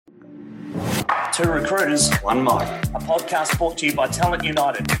Two Recruiters, One Mic, a podcast brought to you by Talent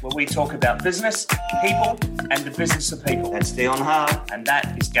United, where we talk about business, people, and the business of people. That's Dion Hart. And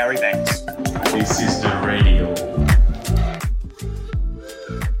that is Gary Banks. This is the radio.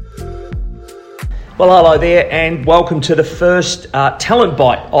 Well, hello there, and welcome to the first Talent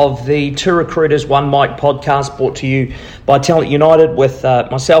Bite of the Two Recruiters, One Mic podcast, brought to you by Talent United with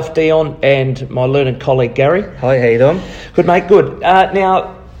myself, Dion, and my learned colleague, Gary. Hi, how you doing? Good, mate, good.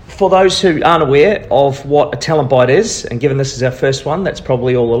 Now, for those who aren't aware of what a Talent Bite is, and given this is our first one, that's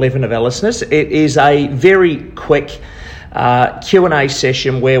probably all 11 of our listeners, it is a very quick Q&A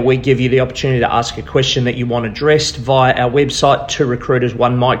session where we give you the opportunity to ask a question that you want addressed via our website,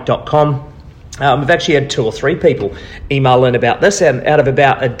 tworecruitersonemike.com. We've actually had 2 or 3 people email in about this, and out of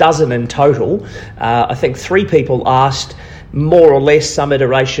about a dozen in total, I think 3 people asked more or less some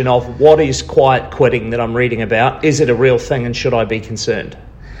iteration of what is quiet quitting that I'm reading about. Is it a real thing, and should I be concerned?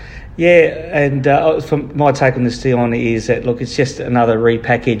 Yeah, and from my take on this, Dion, is that, look, it's just another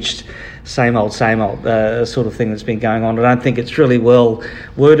repackaged same old sort of thing that's been going on. I don't think it's really well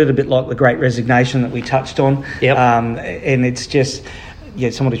worded, a bit like the Great Resignation that we touched on. Yep. And it's just...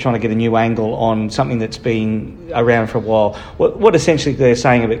 somebody trying to get a new angle on something that's been around for a while. What essentially they're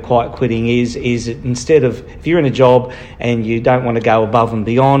saying about quiet quitting is that instead of, if you're in a job and you don't want to go above and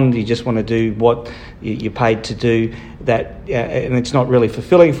beyond, you just want to do what you're paid to do, and it's not really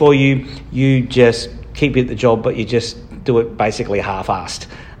fulfilling for you, you just keep at the job, but you just do it basically half-assed.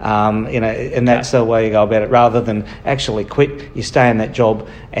 And that's the way you go about it. Rather than actually quit, you stay in that job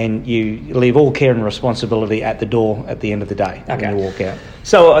and you leave all care and responsibility at the door at the end of the day when you walk out.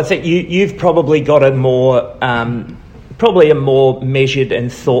 So I think you've probably got a more measured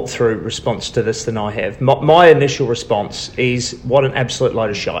and thought through response to this than I have. My initial response is, what an absolute load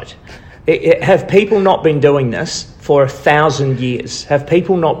of shite. Have people not been doing this for 1,000 years? Have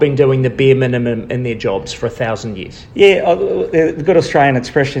people not been doing the bare minimum in their jobs for 1,000 years? Yeah, the good Australian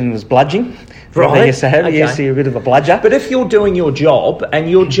expression was bludging. Right. They used to have. Okay. You used to be a bit of a bludger. But if you're doing your job and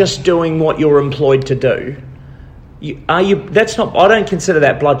you're just doing what you're employed to do, that's not. I don't consider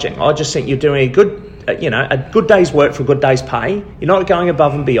that bludging. I just think you're doing a good day's work for a good day's pay. You're not going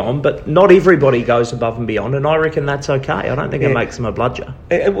above and beyond, but not everybody goes above and beyond, and I reckon that's okay. I don't think it makes them a bludger.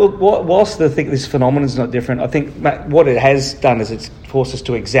 Whilst I think this phenomenon is not different, I think what it has done is it's forced us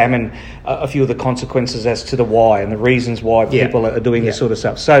to examine a few of the consequences as to the why and the reasons why people are doing this sort of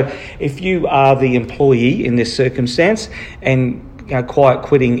stuff. So if you are the employee in this circumstance and quiet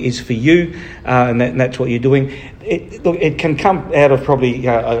quitting is for you, and that's what you're doing. It can come out of probably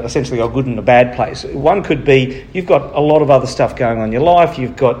essentially a good and a bad place. One could be you've got a lot of other stuff going on in your life.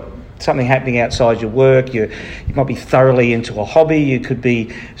 You've got something happening outside your work. You might be thoroughly into a hobby. You could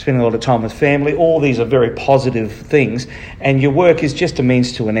be spending a lot of time with family. All these are very positive things, and your work is just a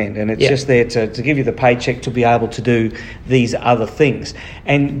means to an end, and it's just there to give you the paycheck to be able to do these other things.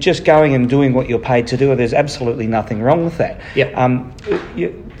 And just going and doing what you're paid to do, there's absolutely nothing wrong with that.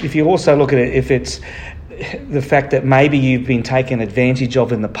 If you also look at it, if it's the fact that maybe you've been taken advantage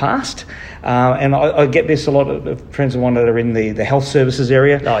of in the past, and I get this a lot of friends of mine that are in the health services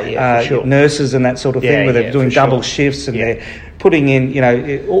area, for sure. Nurses and that sort of thing, where they're doing double shifts and they're putting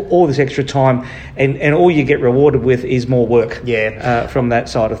in all this extra time, and all you get rewarded with is more work from that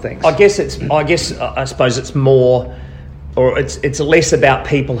side of things. I suppose it's more, or it's less about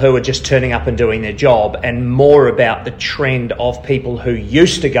people who are just turning up and doing their job, and more about the trend of people who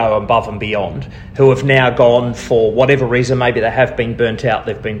used to go above and beyond, who have now gone for whatever reason. Maybe they have been burnt out,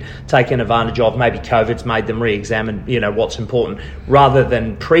 they've been taken advantage of, maybe COVID's made them re-examine what's important. Rather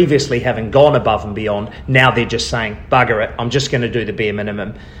than previously having gone above and beyond, now they're just saying, bugger it, I'm just going to do the bare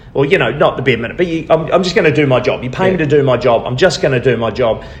minimum. Or, not the bare minimum, but I'm just going to do my job. You pay me to do my job. I'm just going to do my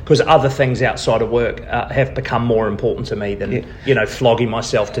job because other things outside of work have become more important to me than, flogging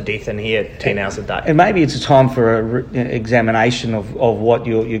myself to death in here 10 hours a day. And maybe it's a time for an examination of what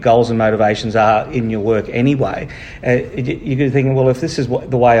your goals and motivations are in your work anyway. You could think, well, if this is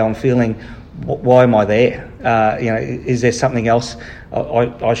the way I'm feeling, why am I there? Is there something else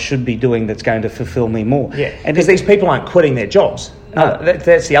I should be doing that's going to fulfill me more? Yeah, and because these people aren't quitting their jobs. No,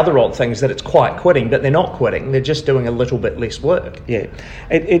 that's the other odd thing, is that it's quiet quitting, but they're not quitting. They're just doing a little bit less work. Yeah,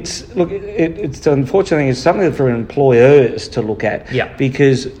 it's unfortunately it's something for employers to look at. Yeah,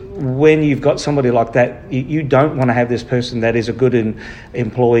 because when you've got somebody like that, you don't want to have this person that is a good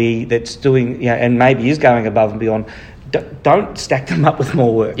employee that's doing, and maybe is going above and beyond, don't stack them up with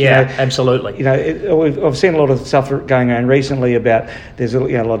more work. Yeah, absolutely. I've seen a lot of stuff going around recently about there's a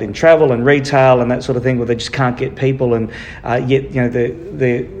lot in travel and retail and that sort of thing where they just can't get people, and yet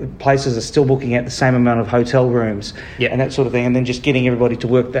the places are still booking out the same amount of hotel rooms and that sort of thing, and then just getting everybody to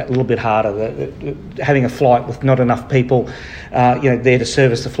work that little bit harder, having a flight with not enough people there to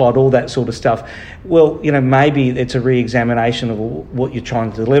service the flight, all that sort of stuff. Well, maybe it's a re-examination of what you're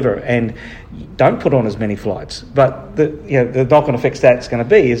trying to deliver, and don't put on as many flights. But the knock-on effects that's going to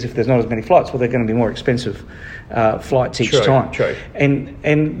be is if there's not as many flights, well, they're going to be more expensive flights each time. True.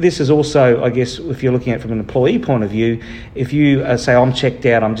 And this is also, I guess, if you're looking at it from an employee point of view, if you say, I'm checked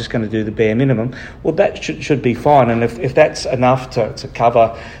out, I'm just going to do the bare minimum, well, that should be fine. And if that's enough to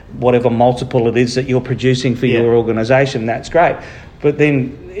cover whatever multiple it is that you're producing for your organisation, that's great. But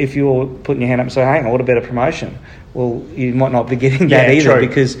then if you're putting your hand up and saying, hang on, what about a promotion? Well, you might not be getting that either,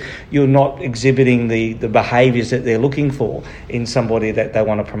 because you're not exhibiting the behaviours that they're looking for in somebody that they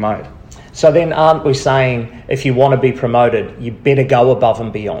want to promote. So then aren't we saying if you want to be promoted, you better go above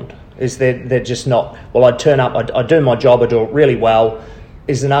and beyond? Is they're just not, well, I turn up, I do my job, I do it really well.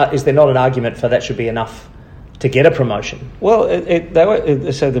 Is there not an argument for that should be enough to get a promotion? Well, one of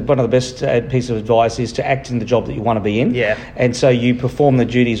the best pieces of advice is to act in the job that you want to be in. Yeah. And so you perform the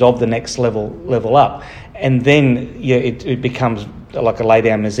duties of the next level up. And then it becomes like a lay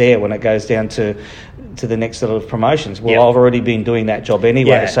down misere when it goes down to the next level of promotions. Well, I've already been doing that job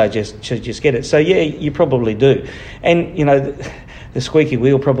anyway, so just get it. So you probably do. And the squeaky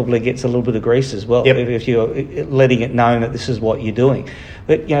wheel probably gets a little bit of grease as well if you're letting it know that this is what you're doing.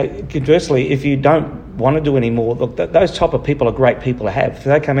 But conversely, if you don't want to do any more, look, those type of people are great people to have. If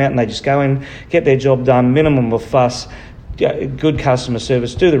they come out and they just go in, get their job done, minimum of fuss, good customer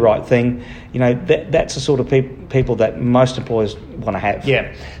service, do the right thing, that's the sort of people that most employers want to have.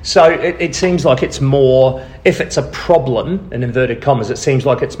 Yeah. So it seems like it's more, if it's a problem, in inverted commas, it seems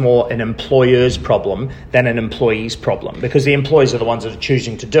like it's more an employer's problem than an employee's problem, because the employees are the ones that are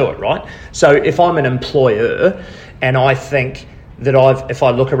choosing to do it, right? So if I'm an employer and I think that if I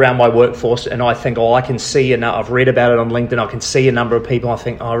look around my workforce and I think, I can see, I've read about it on LinkedIn, I can see a number of people, I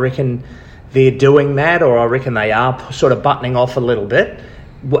think, I reckon they're doing that, or I reckon they are sort of buttoning off a little bit.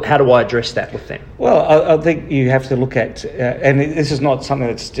 How do I address that with them? Well, I think you have to look at, and this is not something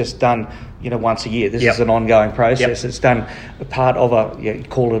that's just done, once a year. This is an ongoing process. It's done a part of you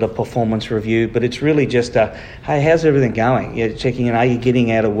call it a performance review, but it's really just hey, how's everything going? You're checking in, are you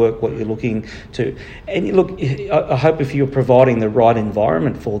getting out of work what you're looking to? And look, I hope if you're providing the right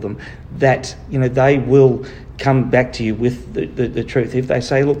environment for them, that, they will come back to you with the truth. If they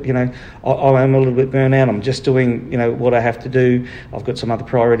say, look, I am a little bit burnt out, I'm just doing, what I have to do, I've got some other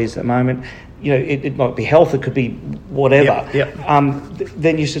priorities at the moment, it might be health, it could be whatever.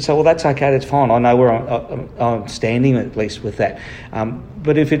 Then you should say, well, that's okay, that's fine. I know where I'm standing at least with that.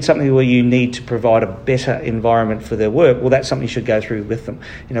 But if it's something where you need to provide a better environment for their work, well, that's something you should go through with them.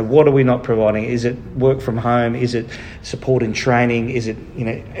 What are we not providing? Is it work from home? Is it support and training? Is it,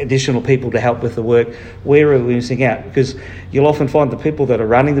 additional people to help with the work? Where are we missing out? Because you'll often find the people that are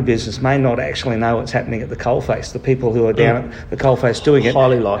running the business may not actually know what's happening at the coalface. The people who are down at the coalface doing it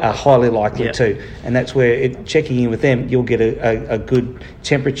are highly likely to. And that's where checking in with them, you'll get a good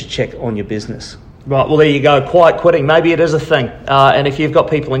temperature check on your business. Right, well, there you go. Quiet quitting. Maybe it is a thing. And if you've got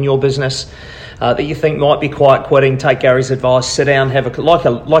people in your business that you think might be quiet quitting, take Gary's advice, sit down, have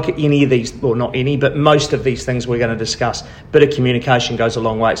like any of these, well, not any, but most of these things we're going to discuss. Bit of communication goes a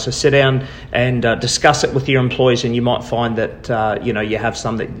long way. So sit down and discuss it with your employees, and you might find that you have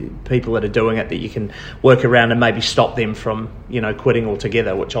some people that are doing it that you can work around and maybe stop them from quitting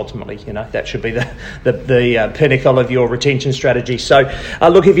altogether, which ultimately that should be the pinnacle of your retention strategy. So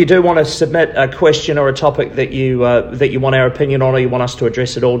look, if you do want to submit a question or a topic that you want our opinion on, or you want us to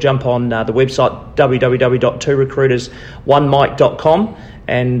address it all, jump on the website www.2recruiters1mic.com,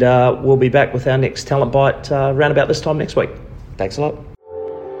 and we'll be back with our next Talent Bite around about this time next week. Thanks a lot.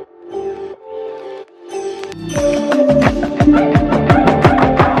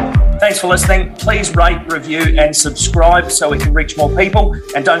 Thanks for listening. Please rate, review and subscribe so we can reach more people.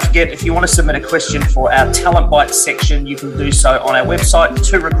 And don't forget, if you want to submit a question for our Talent Bite section, you can do so on our website,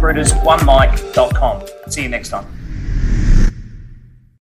 2recruiters1mic.com. See you next time.